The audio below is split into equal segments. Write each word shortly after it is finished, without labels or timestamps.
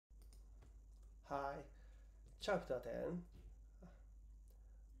Hi, chapter 10.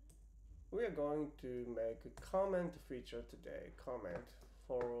 We are going to make a comment feature today. Comment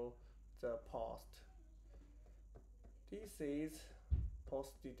for the post. This is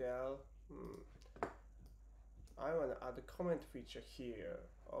post detail. I want to add a comment feature here.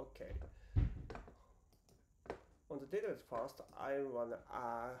 Okay. On the database first,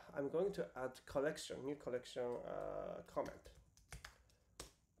 I'm going to add new collection comments.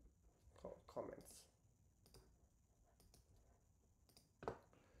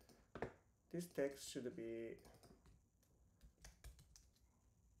 This text should be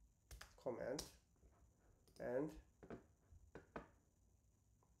comment and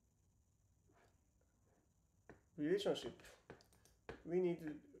relationship. We need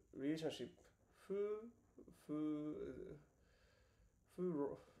relationship. Who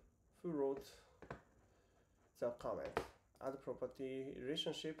wrote the comment? Add property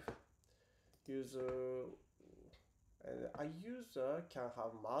relationship user. And a user can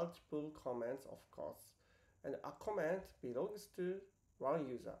have multiple comments, of course, and a comment belongs to one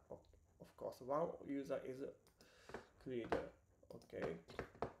user. Of course, one user is creator. Okay,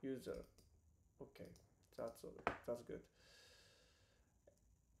 user. Okay, that's good.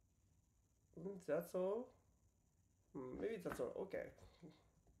 That's all. Maybe that's all. Okay.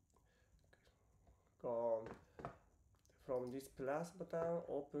 Go on. From this plus button,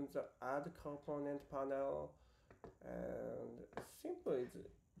 open the add component panel. And simple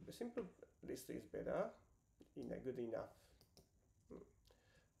list is better. Good enough.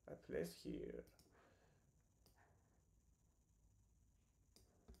 I place here.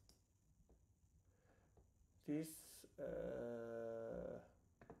 This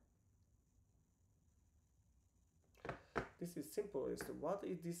this is simple list. What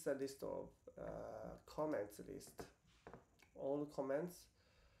is this list of comments list? All comments,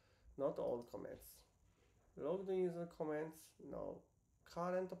 not all comments. Logged in user comments, no.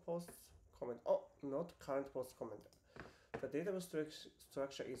 Current posts comment, oh, not current post comment. The database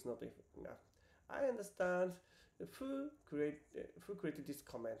structure is not enough. I understand who created this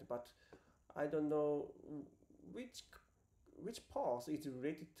comment, but I don't know which post is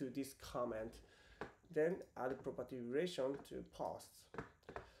related to this comment. Then add property relation to posts.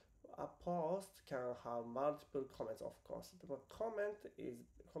 A post can have multiple comments, of course, but comment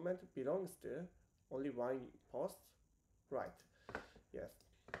belongs to only one post, right? Yes,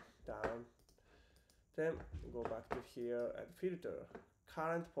 down. Then go back to here and filter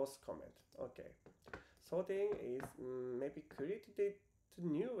current post comment. Okay, sorting is maybe created to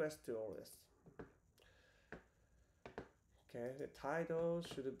new STORs. Okay, the title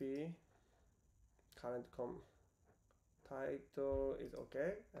should be current title is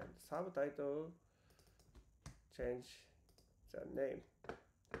okay, and subtitle change the name.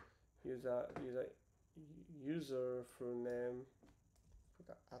 User full name,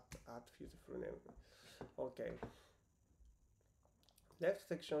 add user full name. Okay. Left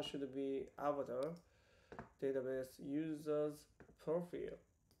section should be avatar, database users profile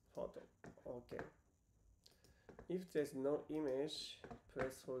photo. Okay. If there's no image,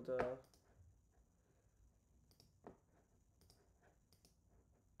 placeholder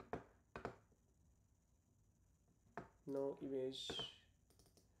no image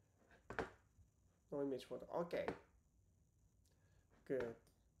photo. Okay, good.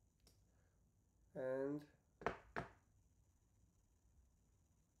 And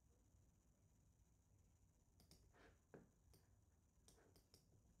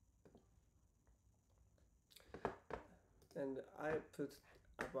I put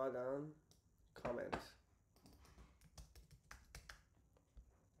a button comment.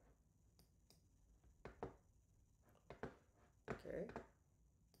 Okay.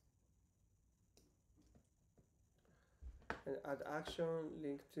 And add action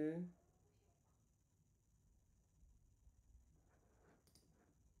link to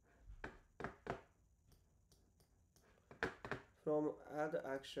from add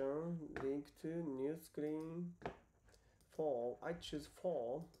action link to new screen form. I choose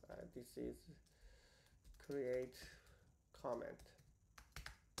form. This is create comment.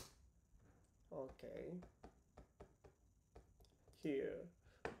 Okay. Here.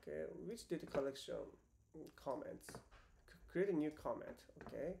 Okay. Which data collection comments? Create a new comment.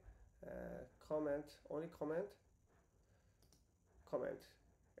 Okay. Comment, only comment,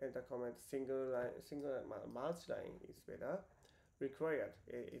 and the comment single multi-line is better. Required,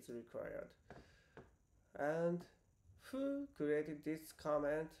 it's required. And who created this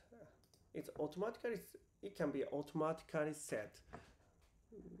comment? It can be automatically set.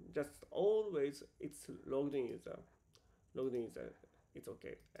 Just always it's logged in user. it's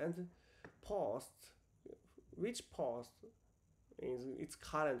okay. And post, which post is its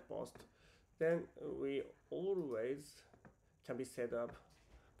current post, then we always can be set up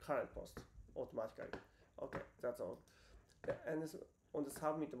current post automatically. Okay, that's all. And on the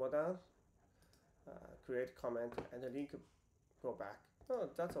submit button, create comment and the link go back. Oh,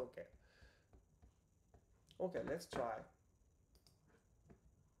 that's okay. Okay, let's try.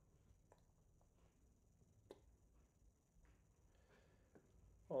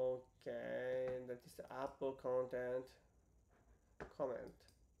 Okay, that is the Apple content comment.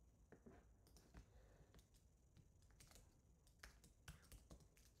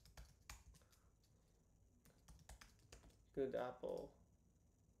 Good Apple.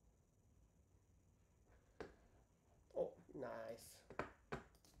 Oh, nice.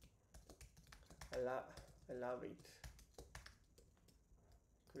 I love it.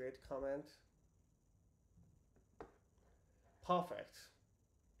 Create comment. Perfect.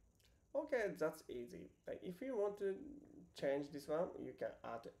 Okay, that's easy. If you want to change this one, you can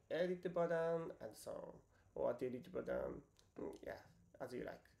add edit button and so on, or delete button. Yeah, as you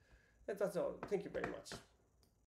like. That's all. Thank you very much.